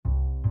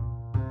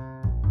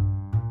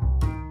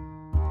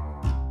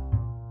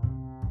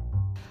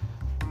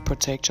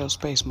Protect your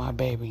space, my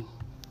baby.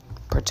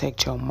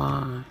 Protect your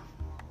mind.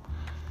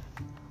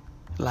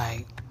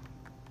 Like,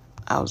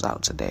 I was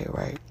out today,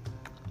 right?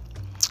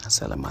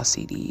 Selling my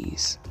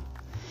CDs.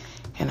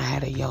 And I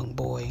had a young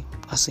boy.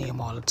 I see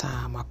him all the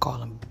time. I call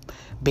him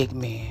Big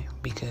Man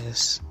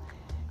because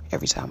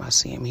every time I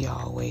see him, he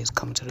always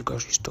come to the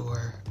grocery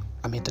store.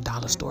 I'm at the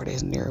dollar store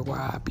that's near where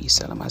I be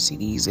selling my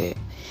CDs at.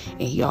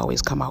 And he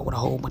always come out with a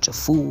whole bunch of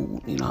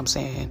food, you know what I'm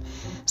saying?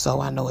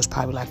 So I know it's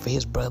probably like for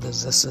his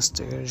brothers or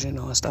sisters,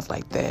 and stuff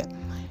like that.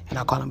 And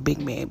I call him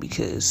Big Man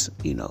because,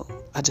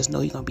 I just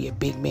know he's going to be a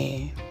big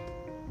man.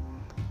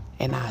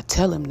 And I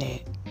tell him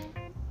that,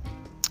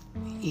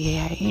 he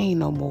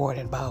ain't no more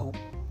than about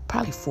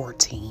probably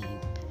 14.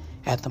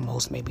 At the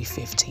most, maybe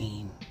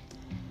 15.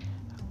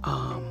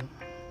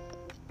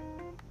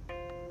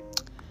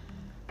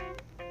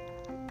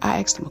 I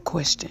asked him a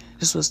question.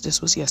 This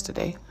was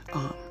yesterday.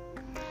 I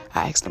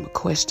asked him a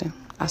question.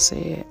 I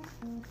said,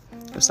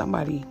 if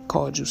somebody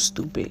called you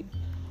stupid,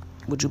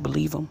 would you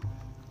believe them?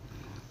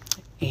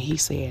 And he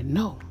said,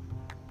 no.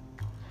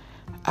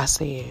 I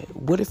said,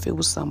 what if it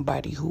was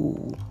somebody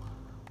who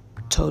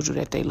told you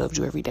that they loved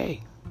you every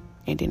day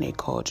and then they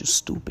called you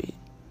stupid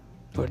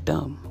or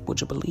dumb? Would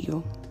you believe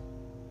them?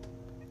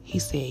 He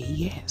said,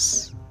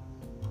 yes.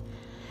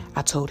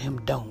 I told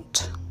him,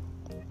 don't.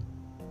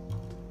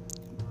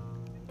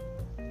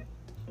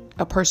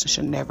 A person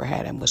should never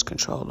have that much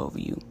control over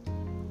you.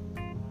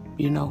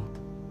 And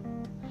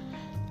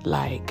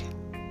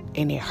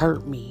it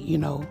hurt me,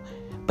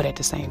 but at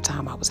the same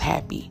time, I was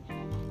happy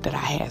that I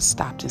had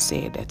stopped and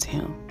said that to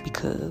him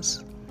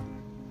because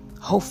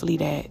hopefully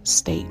that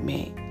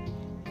statement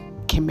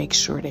can make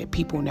sure that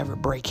people never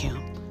break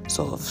him.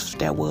 So if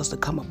that was to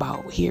come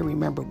about, he'll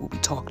remember what we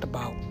talked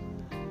about,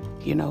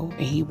 and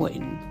he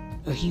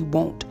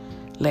won't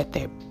let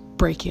that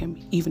break him,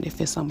 even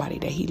if it's somebody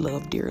that he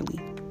loved dearly.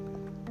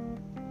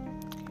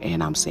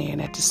 And I'm saying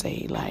that to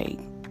say,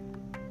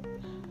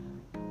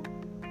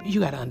 you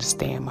got to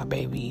understand, my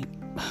baby.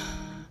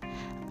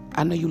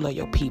 I know you love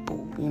your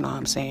people, you know what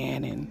I'm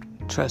saying? And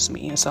trust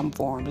me, in some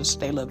forms,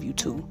 they love you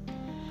too.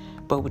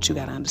 But what you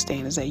got to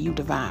understand is that you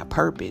divine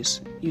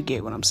purpose. You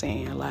get what I'm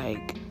saying?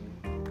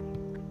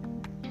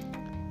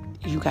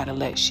 You got to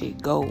let shit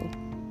go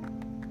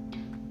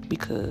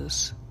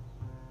because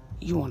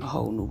you on a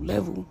whole new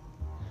level.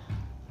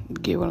 You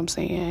get what I'm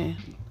saying?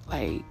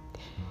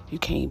 You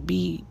can't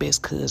be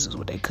best cousins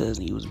with that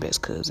cousin you was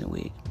best cousin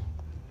with.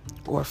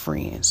 Or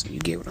friends. You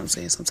get what I'm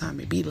saying?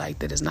 Sometimes it be like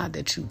that. It's not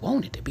that you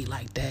want it to be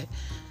like that.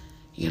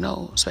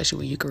 Especially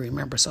when you can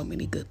remember so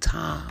many good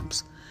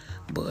times.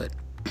 But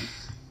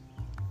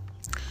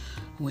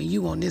when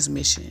you on this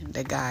mission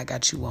that God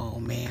got you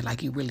on, man,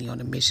 like you really on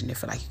the mission, it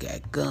feel like you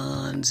got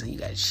guns and you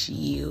got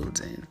shields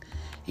and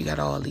you got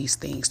all these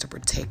things to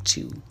protect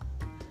you.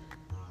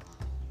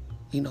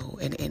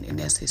 And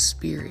that's his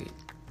spirit.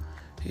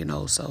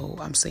 So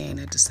I'm saying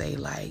that to say,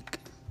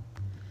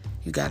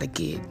 you got to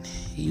get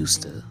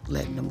used to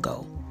letting them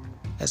go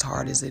as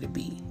hard as it'll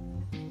be.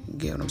 You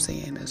get what I'm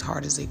saying? As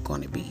hard as it's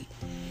going to be.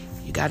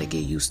 You got to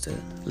get used to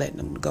letting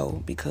them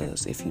go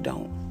because if you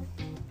don't,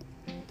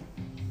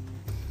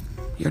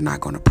 you're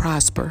not going to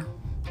prosper.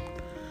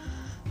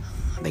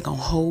 They're going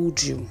to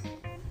hold you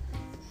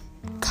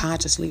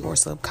consciously or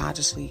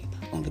subconsciously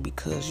only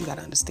because you got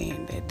to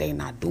understand that they're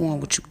not doing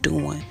what you're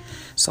doing.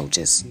 So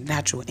just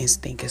natural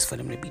instinct is for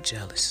them to be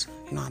jealous.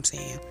 You know what I'm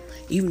saying?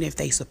 Even if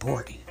they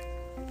support it.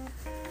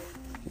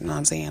 You know what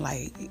I'm saying?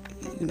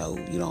 You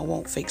don't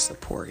want fake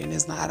support. And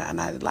it's not, and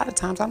a lot of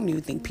times I don't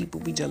even think people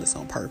be jealous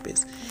on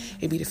purpose.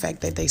 It be the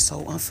fact that they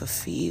so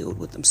unfulfilled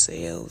with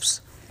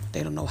themselves.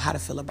 They don't know how to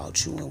feel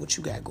about you and what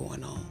you got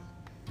going on.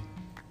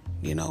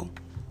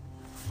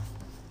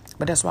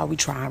 But that's why we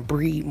try and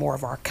breed more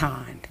of our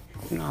kind.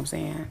 You know what I'm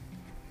saying?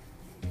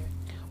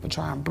 We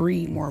try and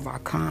breed more of our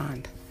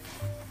kind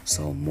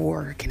so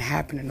more can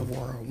happen in the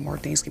world. More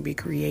things can be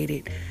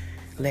created.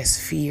 Less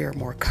fear,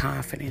 more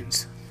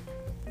confidence.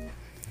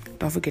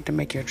 Don't forget to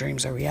make your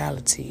dreams a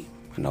reality.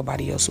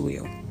 Nobody else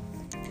will.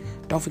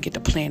 Don't forget to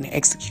plan and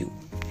execute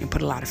and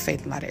put a lot of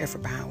faith, a lot of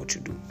effort behind what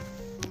you do.